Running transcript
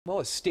Well,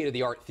 a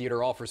state-of-the-art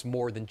theater offers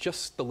more than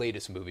just the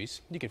latest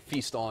movies. You can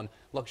feast on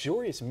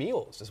luxurious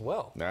meals as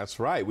well. That's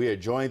right. We are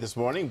joined this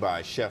morning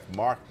by Chef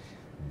Mark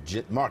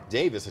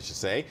Davis, I should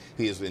say.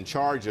 He is in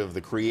charge of the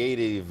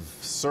creative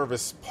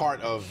service part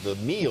of the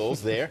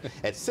meals there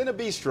at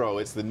CineBistro.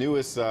 It's the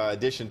newest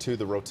addition to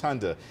the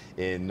Rotunda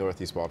in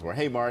Northeast Baltimore.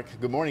 Hey, Mark.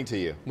 Good morning to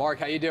you. Mark,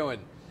 how you doing?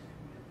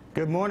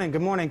 Good morning.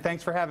 Good morning.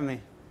 Thanks for having me.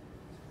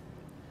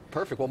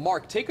 Perfect. Well,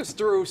 Mark, take us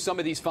through some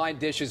of these fine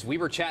dishes. We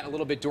were chatting a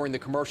little bit during the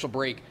commercial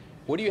break.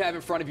 What do you have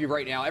in front of you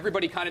right now?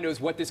 Everybody kind of knows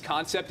what this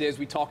concept is.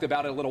 We talked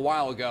about it a little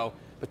while ago.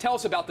 But tell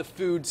us about the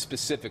food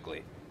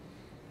specifically.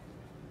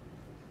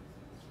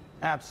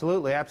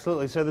 Absolutely,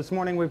 absolutely. So this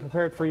morning we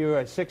prepared for you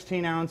a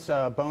 16-ounce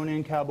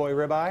bone-in cowboy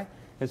ribeye.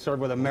 It's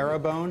served with a marrow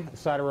bone, a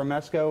side of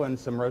romesco, and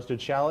some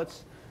roasted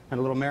shallots, and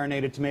a little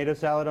marinated tomato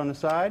salad on the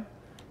side.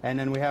 And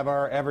then we have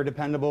our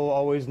ever-dependable,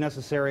 always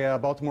necessary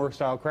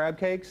Baltimore-style crab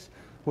cakes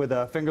with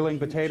fingerling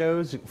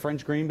potatoes,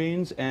 French green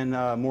beans, and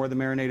more of the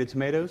marinated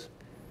tomatoes.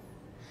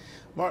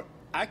 Mark,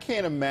 I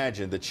can't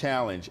imagine the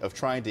challenge of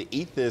trying to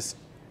eat this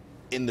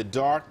in the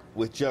dark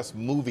with just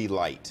movie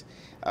light.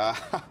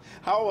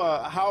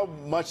 How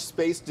much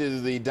space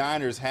do the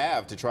diners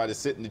have to try to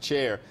sit in the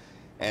chair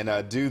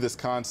and do this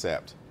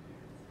concept?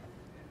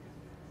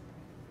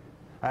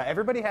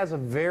 Everybody has a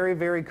very,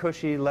 very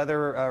cushy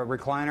leather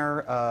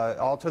recliner,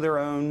 all to their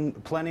own,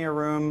 plenty of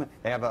room.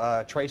 They have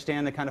a tray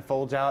stand that kind of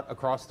folds out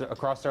across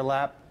their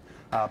lap,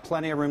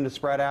 plenty of room to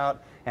spread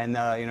out. And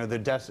you know, the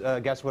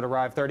guests would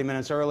arrive 30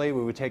 minutes early.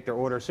 We would take their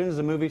order as soon as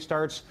the movie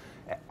starts.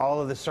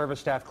 All of the service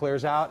staff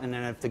clears out, and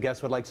then if the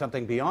guests would like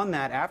something beyond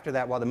that, after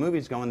that, while the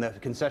movie's going, the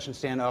concession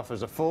stand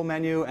offers a full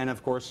menu, and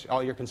of course,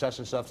 all your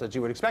concession stuff that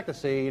you would expect to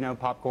see, you know,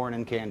 popcorn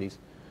and candies.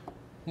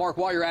 Mark,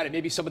 while you're at it,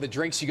 maybe some of the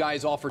drinks you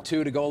guys offer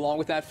too to go along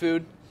with that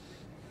food?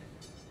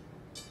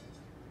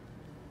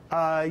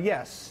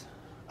 Yes.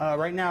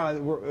 Right now,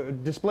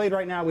 displayed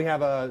right now, we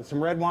have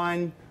some red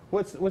wine.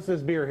 What's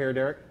this beer here,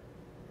 Derek?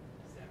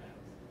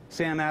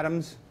 Sam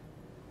Adams.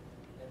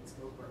 And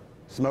smoked bourbon.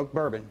 Smoked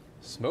bourbon.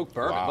 Smoked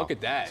bourbon, Wow. Look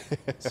at that.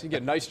 So you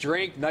get a nice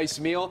drink, nice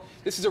meal.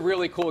 This is a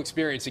really cool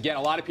experience. Again,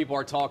 a lot of people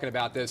are talking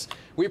about this.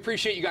 We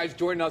appreciate you guys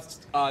joining us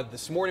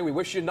this morning. We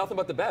wish you nothing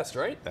but the best,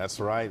 right? That's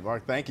right,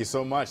 Mark. Thank you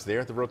so much there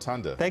at the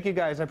Rotunda. Thank you,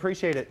 guys. I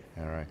appreciate it.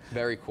 All right.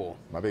 Very cool.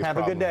 My biggest Have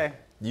a problem, good day.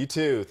 You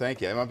too.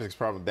 Thank you. My biggest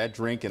problem, that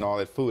drink and all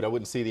that food, I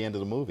wouldn't see the end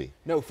of the movie.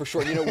 No, for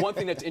sure. You know, one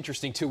thing that's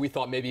interesting too, we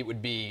thought maybe it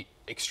would be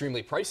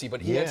extremely pricey,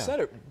 but he had said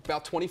it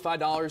about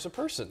 $25 a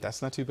person.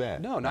 That's not too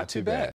bad. No, not too bad.